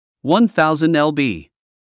1000 lb.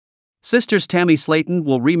 Sisters Tammy Slaton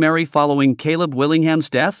will remarry following Caleb Willingham's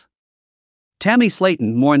death? Tammy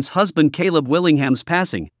Slaton mourns husband Caleb Willingham's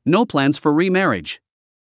passing, no plans for remarriage.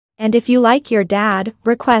 And if you like your dad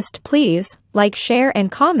request, please like, share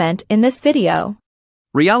and comment in this video.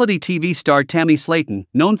 Reality TV star Tammy Slaton,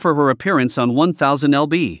 known for her appearance on 1000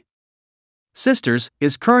 lb. Sisters,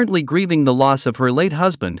 is currently grieving the loss of her late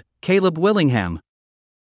husband, Caleb Willingham.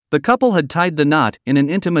 The couple had tied the knot in an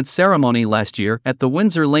intimate ceremony last year at the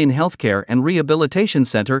Windsor Healthcare and Rehabilitation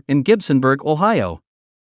Center in Gibsonburg, Ohio,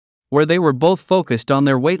 where they were both focused on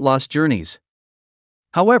their weight loss journeys.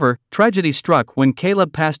 However, tragedy struck when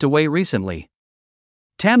Caleb passed away recently.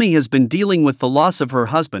 Tammy has been dealing with the loss of her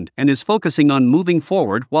husband and is focusing on moving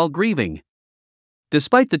forward while grieving.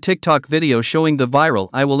 Despite the TikTok video showing the viral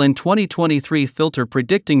 "I will in 2023" filter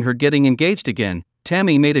predicting her getting engaged again,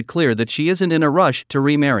 Tammy made it clear that she isn't in a rush to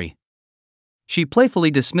remarry. She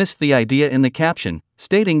playfully dismissed the idea in the caption,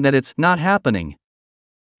 stating that it's not happening.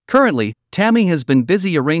 Currently, Tammy has been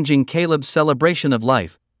busy arranging Caleb's celebration of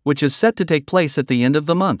life, which is set to take place at the end of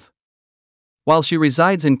the month. While she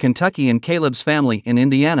resides in Kentucky and Caleb's family in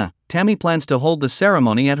Indiana, Tammy plans to hold the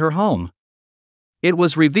ceremony at her home. It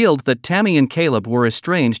was revealed that Tammy and Caleb were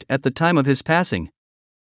estranged at the time of his passing.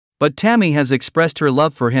 But Tammy has expressed her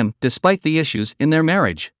love for him despite the issues in their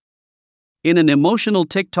marriage. In an emotional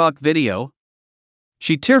TikTok video,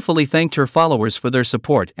 she tearfully thanked her followers for their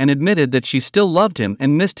support and admitted that she still loved him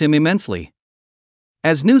and missed him immensely.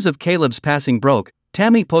 As news of Caleb's passing broke,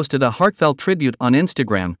 Tammy posted a heartfelt tribute on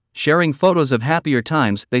Instagram, sharing photos of happier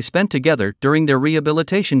times they spent together during their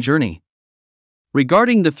rehabilitation journey.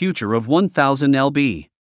 Regarding the future of 1000 lb.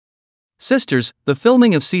 Sisters, the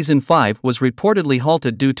filming of Season 5 was reportedly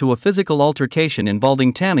halted due to a physical altercation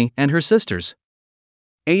involving Tammy and her sisters,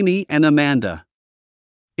 Amy and Amanda.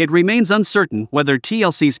 It remains uncertain whether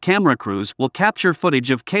TLC's camera crews will capture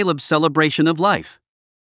footage of Caleb's celebration of life.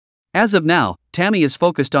 As of now, Tammy is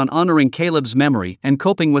focused on honoring Caleb's memory and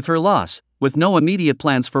coping with her loss, with no immediate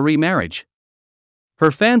plans for remarriage.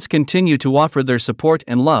 Her fans continue to offer their support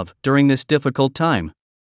and love during this difficult time.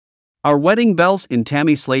 Are wedding bells in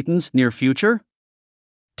Tammy Slaton's near future?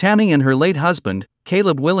 Tammy and her late husband,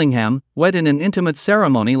 Caleb Willingham, wed in an intimate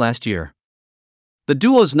ceremony last year. The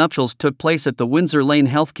duo's nuptials took place at the Windsor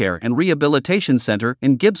Healthcare and Rehabilitation Center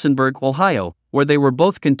in Gibsonburg, Ohio, where they were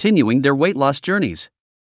both continuing their weight loss journeys.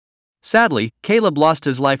 Sadly, Caleb lost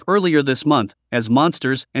his life earlier this month, as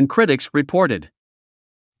Monsters and critics reported.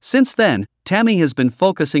 Since then, Tammy has been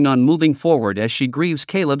focusing on moving forward as she grieves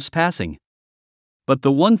Caleb's passing. But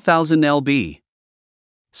the 1000 lb.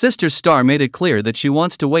 Sisters star made it clear that she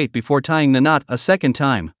wants to wait before tying the knot a second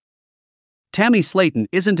time. Tammy Slaton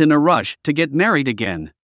isn't in a rush to get married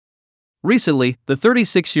again. Recently, the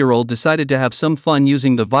 36-year-old decided to have some fun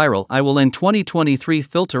using the viral "I will in 2023"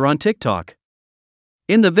 filter on TikTok.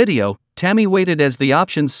 In the video, Tammy waited as the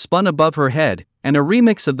options spun above her head, and a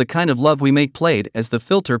remix of "The Kind of Love We Make" played as the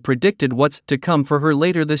filter predicted what's to come for her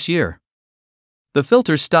later this year. The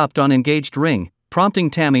filter stopped on engaged ring,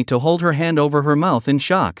 prompting Tammy to hold her hand over her mouth in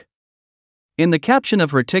shock. In the caption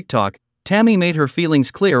of her TikTok, Tammy made her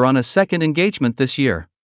feelings clear on a second engagement this year.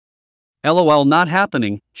 "LOL, not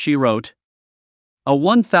happening," she wrote. A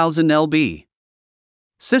 1000 lb.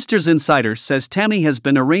 Sisters Insider says Tammy has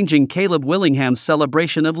been arranging Caleb Willingham's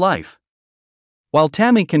celebration of life. While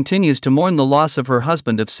Tammy continues to mourn the loss of her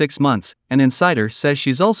husband of 6 months, an insider says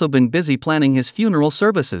she's also been busy planning his funeral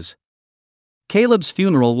services. Caleb's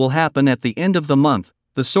funeral will happen at the end of the month,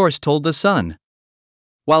 the source told The Sun.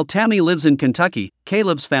 While Tammy lives in Kentucky,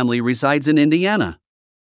 Caleb's family resides in Indiana.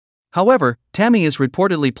 However, Tammy is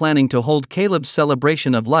reportedly planning to hold Caleb's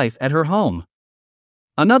celebration of life at her home.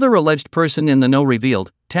 Another alleged person in the know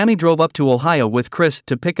revealed, Tammy drove up to Ohio with Chris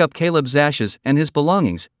to pick up Caleb's ashes and his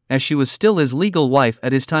belongings, as she was still his legal wife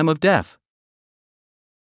at his time of death.